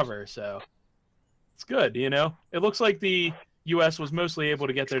for cover. So it's good, you know. It looks like the U.S. was mostly able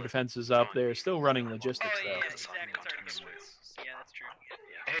to get their defenses up. They're still running logistics though. Yeah, that's true.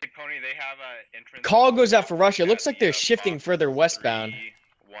 Hey, Pony, they have a entrance. Call goes out for Russia. It looks like they're shifting further westbound.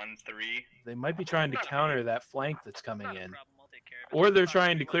 1-3. They might be trying to counter that flank that's coming in, or they're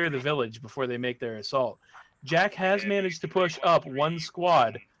trying to clear the village before they make their assault. Jack has managed to push up one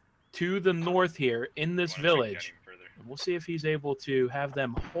squad to the north here in this village. And we'll see if he's able to have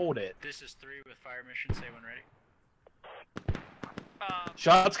them hold it. This is 3 with fire mission. Say when ready.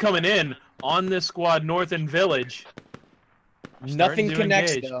 Shots coming in on this squad north in village. Nothing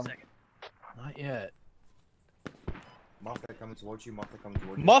connects though. Not yet.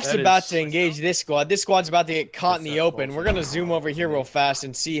 Muff's about to engage this squad. This squad's about to get caught in the open. We're going to zoom over here real fast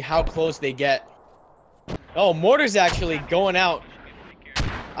and see how close they get. Oh, mortar's actually going out.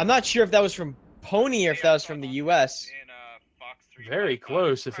 I'm not sure if that was from Pony or if that was from the U.S. Very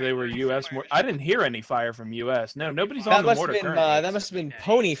close if they were U.S. I didn't hear any fire from U.S. No, nobody's on the mortar currently. That must have been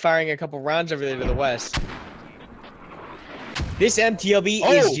Pony firing a couple rounds over there to the west. This MTLB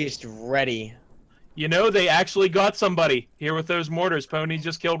is just ready. You know, they actually got somebody here with those mortars. Pony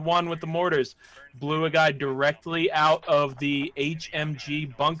just killed one with the mortars. Blew a guy directly out of the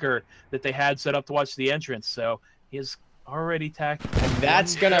HMG bunker that they had set up to watch the entrance. So he has already tacked. And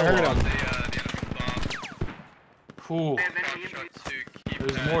that's going to hurt him. Cool.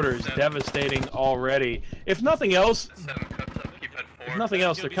 Those mortars devastating already. If nothing else,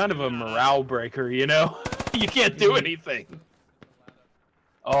 they're kind of a morale breaker, you know? You can't do anything.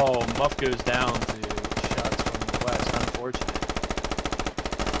 Oh, Muff goes down to shots from the west. Unfortunate.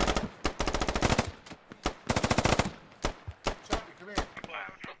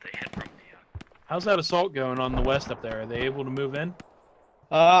 How's that assault going on the west up there? Are they able to move in?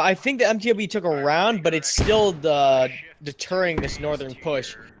 I think the MTLB took a round, but it's still deterring this northern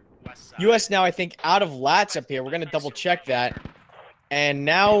push. U.S. now, I think, out of lats up here. We're going to double check that. And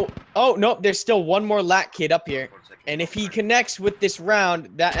now, oh, no, there's still one more lat kid up here. And if he connects with this round,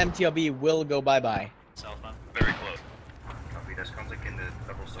 that MTLB will go bye-bye. Very close.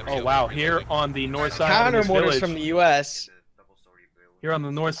 Oh, wow. Here on the north side of Counter this mortars village, from the U.S. here on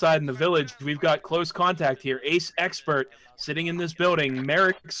the north side in the village, we've got close contact here. Ace Expert sitting in this building.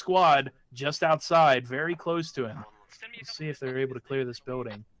 Merrick Squad just outside, very close to him. Let's see if they're able to clear this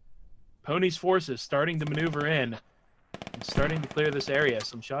building. Pony's forces starting to maneuver in. And starting to clear this area.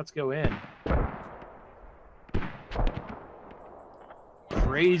 Some shots go in.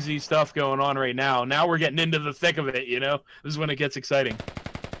 Crazy stuff going on right now. Now we're getting into the thick of it, you know? This is when it gets exciting.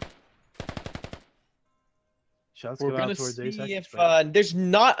 Shots We're go going out to towards Ace see if Expert. there's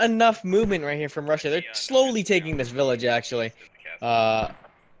not enough movement right here from Russia. They're slowly taking this village, actually. But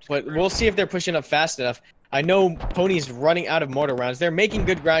we'll see if they're pushing up fast enough. I know Pony's running out of mortar rounds. They're making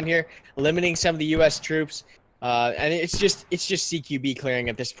good ground here, limiting some of the U.S. troops. And it's just CQB clearing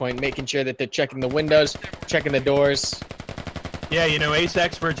at this point, making sure that they're checking the windows, checking the doors. Yeah, you know, Ace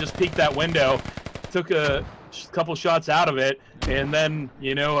Expert just peeked that window, took a couple shots out of it, and then,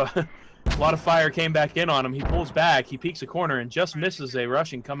 you know, a lot of fire came back in on him. He pulls back, he peeks a corner, and just misses a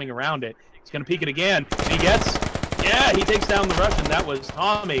Russian coming around it. He's going to peek it again, and he gets... Yeah, he takes down the Russian. That was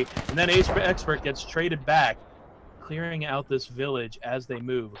Tommy. And then Ace Expert gets traded back, clearing out this village as they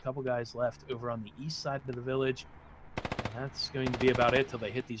move. A couple guys left over on the east side of the village. And that's going to be about it till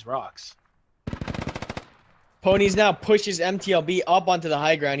they hit these rocks. Ponies now pushes MTLB up onto the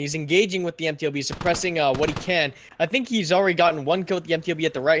high ground. He's engaging with the MTLB, suppressing what he can. I think he's already gotten one kill with the MTLB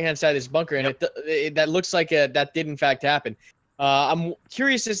at the right-hand side of this bunker, and that looks like that did in fact happen. I'm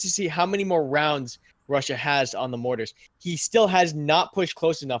curious as to see how many more rounds Russia has on the mortars. He still has not pushed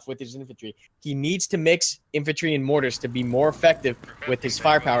close enough with his infantry. He needs to mix infantry and mortars to be more effective with his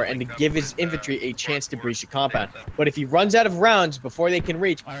firepower and to give his infantry a chance to breach the compound. But if he runs out of rounds before they can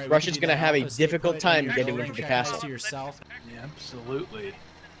reach, Russia's going to have a difficult time getting into the castle. Yourself. Yeah, absolutely.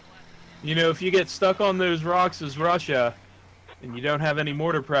 You know, if you get stuck on those rocks as Russia, and you don't have any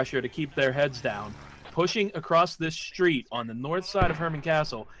mortar pressure to keep their heads down, pushing across this street on the north side of Herman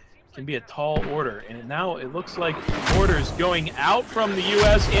Castle can be a tall order, and now it looks like mortars going out from the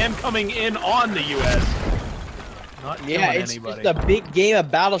U.S. and coming in on the U.S. Not killing it's anybody. just a big game of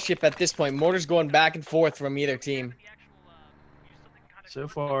battleship at this point. Mortars going back and forth from either team. So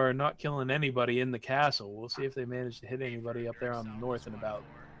far, not killing anybody in the castle. We'll see if they manage to hit anybody up there on the north in about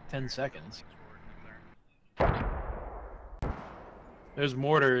 10 seconds. There's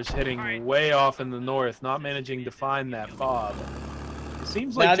mortars hitting way off in the north, not managing to find that fob. It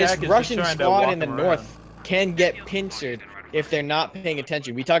seems like now Jack this is Russian just trying to squad walk in the him north can get pincered if they're not paying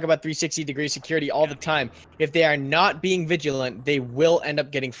attention. We talk about 360-degree security all the time. If they are not being vigilant, they will end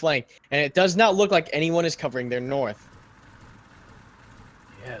up getting flanked. And it does not look like anyone is covering their north.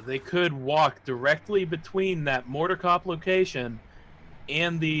 Yeah, they could walk directly between that mortar cop location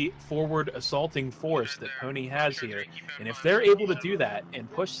and the forward assaulting force that Pony has here. And if they're able to do that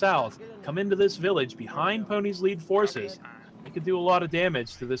and push south, come into this village behind Pony's lead forces, they could do a lot of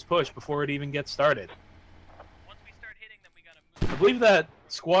damage to this push before it even gets started. I believe that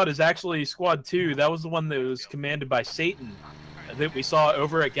squad is actually Squad 2. That was the one that was commanded by Satan that we saw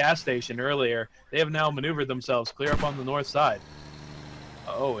over at gas station earlier. They have now maneuvered themselves clear up on the north side.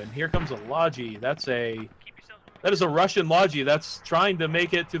 Oh, and here comes a Logi. That is a Russian Logi that's trying to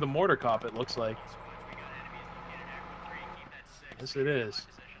make it to the mortar cop, it looks like. Yes, it is.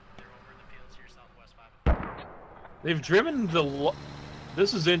 They've driven the...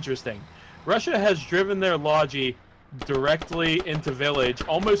 This is interesting. Russia has driven their Logi directly into village,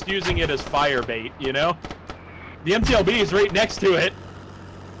 almost using it as fire bait, you know? The MTLB is right next to it.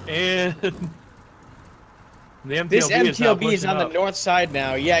 And... This MTLB is on the north side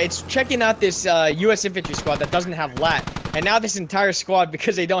now. Yeah, it's checking out this U.S. infantry squad that doesn't have lat. And now this entire squad,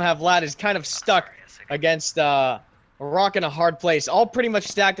 because they don't have lat, is kind of stuck against a rock in a hard place. All pretty much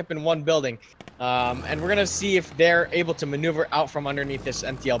stacked up in one building. And we're going to see if they're able to maneuver out from underneath this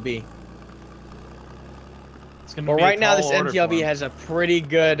MTLB. But right now, this MTLB has a pretty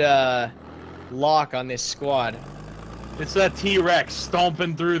good lock on this squad. It's that T-Rex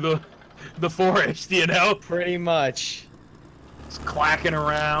stomping through the forest, you know? Pretty much. It's clacking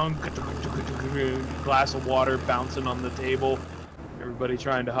around. Glass of water bouncing on the table. Everybody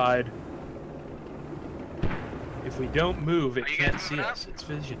trying to hide. If we don't move, it can't see us. Its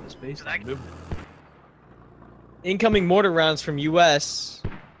vision is based on movement. Incoming mortar rounds from U.S.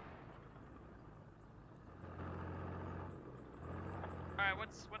 Alright,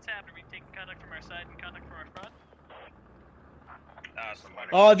 what's happening? We taking contact from our side and contact from our front?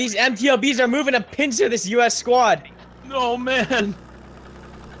 Oh, these MTLBs are moving to pincer this U.S. squad. Oh, man.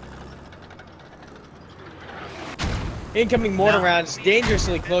 Incoming mortar rounds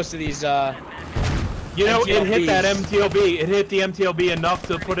dangerously close to these, You know, it hit that MTLB. It hit the MTLB enough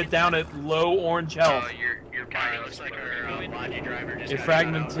to put it down at low orange health. Your pilot looks like our Logi driver just It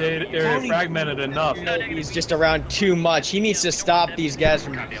fragmented enough. He's just around too much. He needs to stop these guys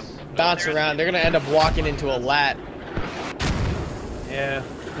from bouncing around. They're gonna end up walking into a lat. Yeah.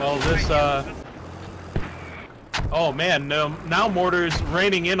 Well, this. Oh man, no! Now mortars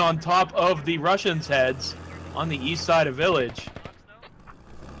raining in on top of the Russians' heads on the east side of village.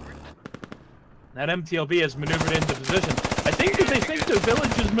 That MTLB has maneuvered into position. I think that they think the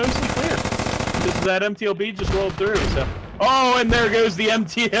village is mostly clear because that MTLB just rolled through. So, oh, and there goes the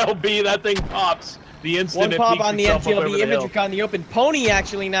MTLB. That thing pops the instant One it pop peeks on the itself up over MTLB. the hill. Infantry on the open. Pony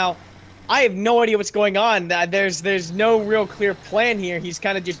actually now. I have no idea what's going on. There's no real clear plan here. He's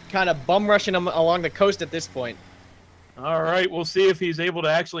kind of bum rushing them along the coast at this point. All right, we'll see if he's able to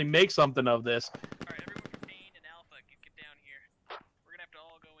actually make something of this. All right, everyone contained and Alpha, get down here. We're gonna have to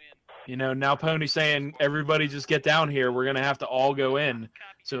all go in. You know, now Pony's saying, everybody just get down here. We're going to have to all go in.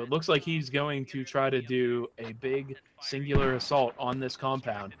 So it looks like he's going to try to do a big singular assault on this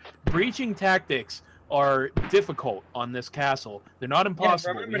compound. Breaching tactics are difficult on this castle. They're not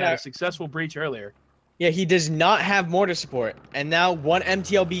impossible. We had a successful breach earlier. Yeah, he does not have mortar support. And now one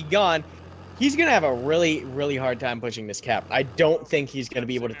MTLB gone. He's going to have a really, really hard time pushing this cap. I don't think he's going to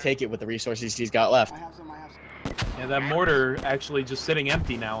be able to take it with the resources he's got left. Yeah, that mortar actually just sitting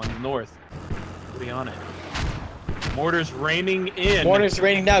empty now in the north. Be on it. Mortars raining in. Mortars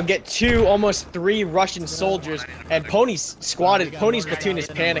raining now. Get 2, almost 3 Russian soldiers. And Pony's platoon is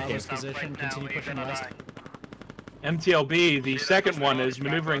panicking. MTLB, the second one, is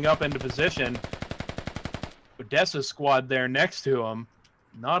maneuvering up into position. Odessa's squad there next to him.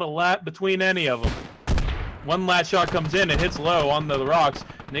 Not a lat between any of them. One lat shot comes in, it hits low on the rocks,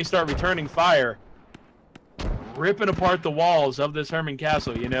 and they start returning fire. Ripping apart the walls of this Herman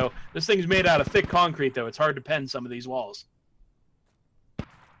Castle. You know, this thing's made out of thick concrete, though. It's hard to pen some of these walls.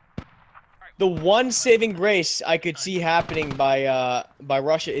 The one saving grace I could see happening by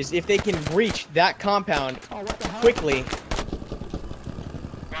Russia is if they can breach that compound quickly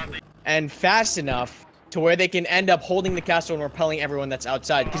and fast enough to where they can end up holding the castle and repelling everyone that's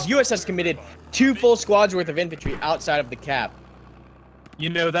outside. Because US has committed 2 full squads worth of infantry outside of the cap. You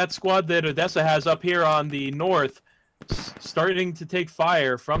know, that squad that Odessa has up here on the north starting to take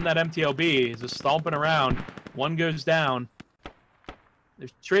fire from that MTLB. Is just stomping around. One goes down. They're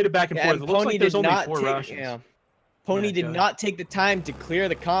traded back and forth. It looks like there's only 4 Russians. Yeah. Pony did not take the time to clear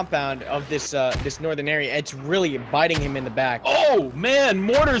the compound of this this northern area. It's really biting him in the back. Oh, man!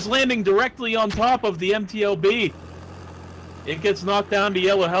 Mortars landing directly on top of the MTLB. It gets knocked down to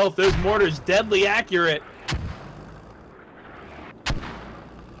yellow health. Those mortars deadly accurate.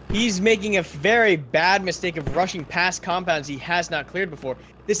 He's making a very bad mistake of rushing past compounds he has not cleared before.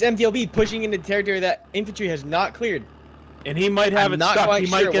 This MTLB pushing into territory that infantry has not cleared. And he might have it stuck. He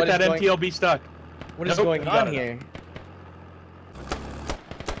might get that MTLB stuck. What is going on here?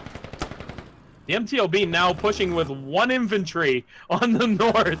 The MTLB now pushing with 1 infantry on the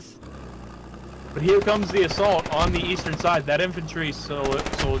north. But here comes the assault on the eastern side. That infantry soldier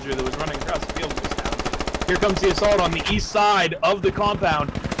that was running across the field was down. Here comes the assault on the east side of the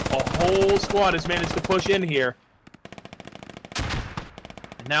compound. A whole squad has managed to push in here.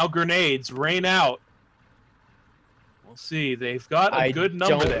 And now grenades rain out. We'll see. They've got a good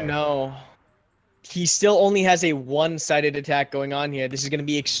number there. I don't know. He still only has a 1-sided attack going on here. This is going to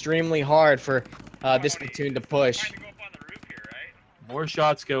be extremely hard for this platoon to push. More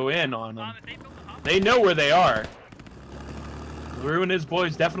shots go in on them. They know where they are. Lou and his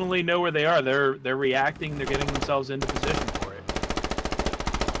boys definitely know where they are. They're reacting. They're getting themselves into position for it.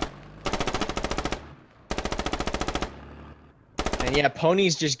 And yeah,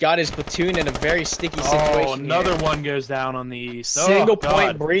 Pony's just got his platoon in a very sticky situation. Oh, another one goes down on the east. Single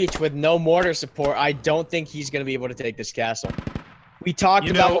point breach with no mortar support. I don't think he's going to be able to take this castle. We talked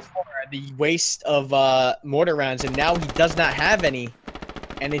about before the waste of mortar rounds, and now he does not have any,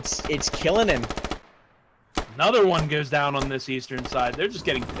 and it's killing him. Another one goes down on this eastern side. They're just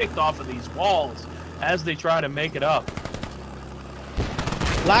getting picked off of these walls as they try to make it up.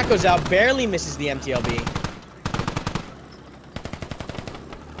 Black goes out, barely misses the MTLB.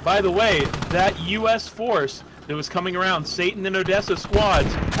 By the way, that U.S. force that was coming around, Satan and Odessa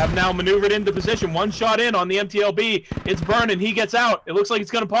squads, have now maneuvered into position. 1 shot in on the MTLB. It's burning. He gets out. It looks like it's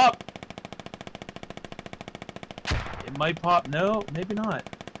going to pop. It might pop. No, maybe not.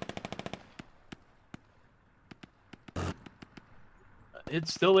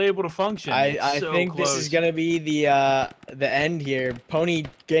 it's still able to function. I So think close. this is gonna be the end here. Pony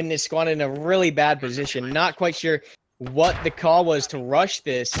getting his squad in a really bad position. Not quite sure what the call was to rush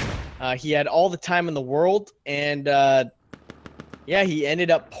this. He had all the time in the world, and yeah, he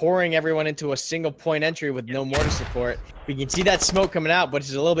ended up pouring everyone into a single point entry with no mortar support. We can see that smoke coming out, but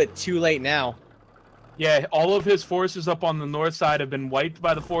it's a little bit too late now. Yeah, all of his forces up on the north side have been wiped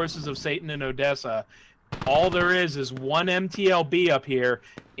by the forces of Satan and Odessa. All there is one MTLB up here,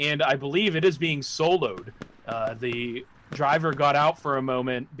 and I believe it is being soloed. The driver got out for a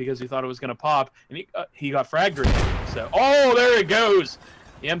moment because he thought it was going to pop, and he got frag grenaded. So, oh, there it goes.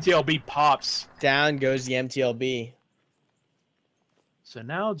 The MTLB pops. Down goes the MTLB. So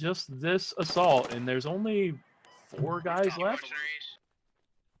now just this assault, and there's only 4 guys left.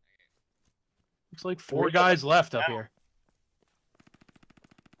 Looks like 4 guys left up here.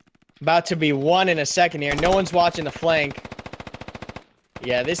 About to be 1 in a second here. No one's watching the flank.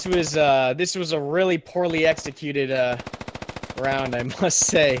 Yeah, this was a really poorly executed round, I must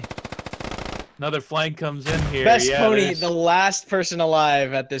say. Another flank comes in here. Best yeah, Pony, the last person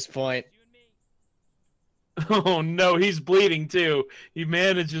alive at this point. Oh no, he's bleeding too. He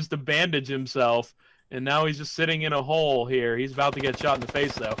manages to bandage himself, and now he's just sitting in a hole here. He's about to get shot in the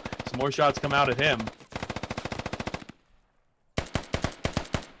face though. Some more shots come out at him.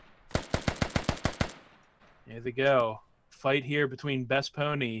 Here they go. Fight here between Best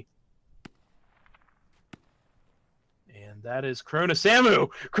Pony. And that is Krona Samu!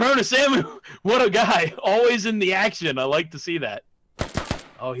 Krona Samu! What a guy! Always in the action. I like to see that.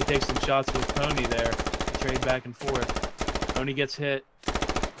 Oh, he takes some shots with Pony there. They trade back and forth. Pony gets hit.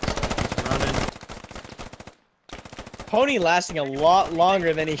 He's running. Pony lasting a lot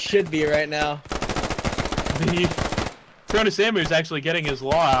longer than he should be right now. Krona Samu is actually getting his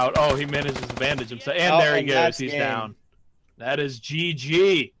law out. Oh, he manages to bandage himself. And there he goes. He's down. That is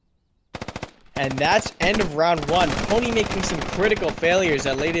GG. And that's end of round 1. Pony making some critical failures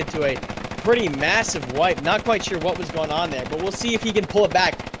that led to a pretty massive wipe. Not quite sure what was going on there, but we'll see if he can pull it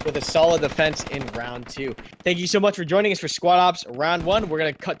back with a solid defense in round 2. Thank you so much for joining us for Squad Ops round 1. We're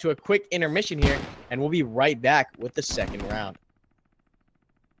going to cut to a quick intermission here, and we'll be right back with the second round.